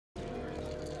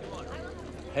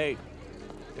Hey.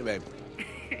 Hey, babe.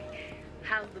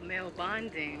 How's the male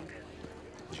bonding?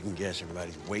 As you can guess,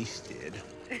 everybody's wasted.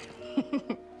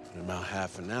 In about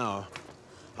half an hour,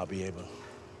 I'll be able...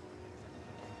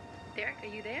 Derek, are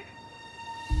you there?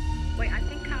 Wait, I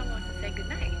think Kyle wants to say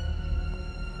goodnight.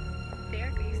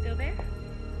 Derek, are you still there?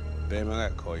 Babe, I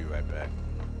gotta call you right back.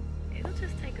 It'll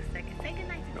just take a second. Say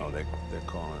goodnight to No, me. they're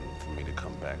calling for me to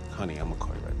come back. Honey, I'm gonna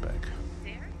call you right back.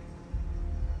 Derek?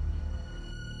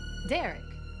 Derek?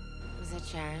 Was it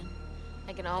Sharon?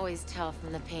 I can always tell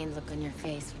from the pained look on your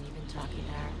face when you've been talking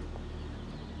to her.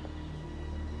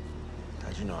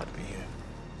 How'd you know I'd be here?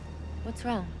 What's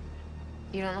wrong?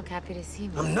 You don't look happy to see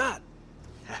me. I'm not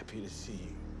happy to see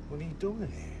you. What are you doing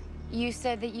here? You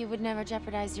said that you would never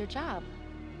jeopardize your job.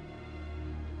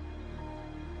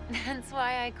 That's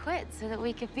why I quit, so that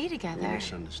we could be together. You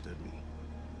misunderstood me.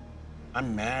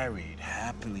 I'm married,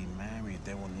 happily married.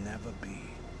 There will never be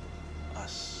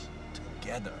us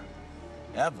together.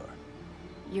 Ever.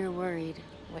 You're worried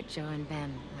what Joe and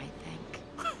Ben might think.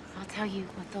 I'll tell you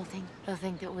what they'll think. They'll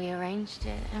think that we arranged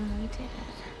it and we did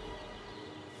it.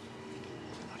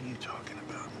 What are you talking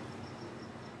about?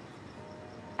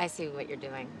 I see what you're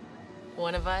doing.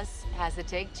 One of us has to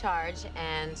take charge,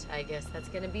 and I guess that's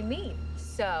gonna be me.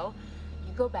 So,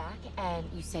 you go back and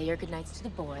you say your goodnights to the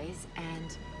boys,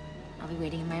 and I'll be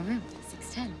waiting in my room,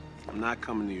 610. I'm not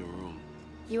coming to your room.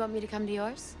 You want me to come to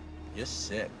yours? You're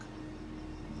sick.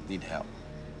 Need help.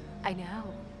 I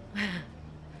know.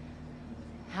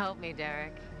 Help me,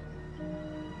 Derek.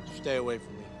 Stay away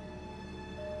from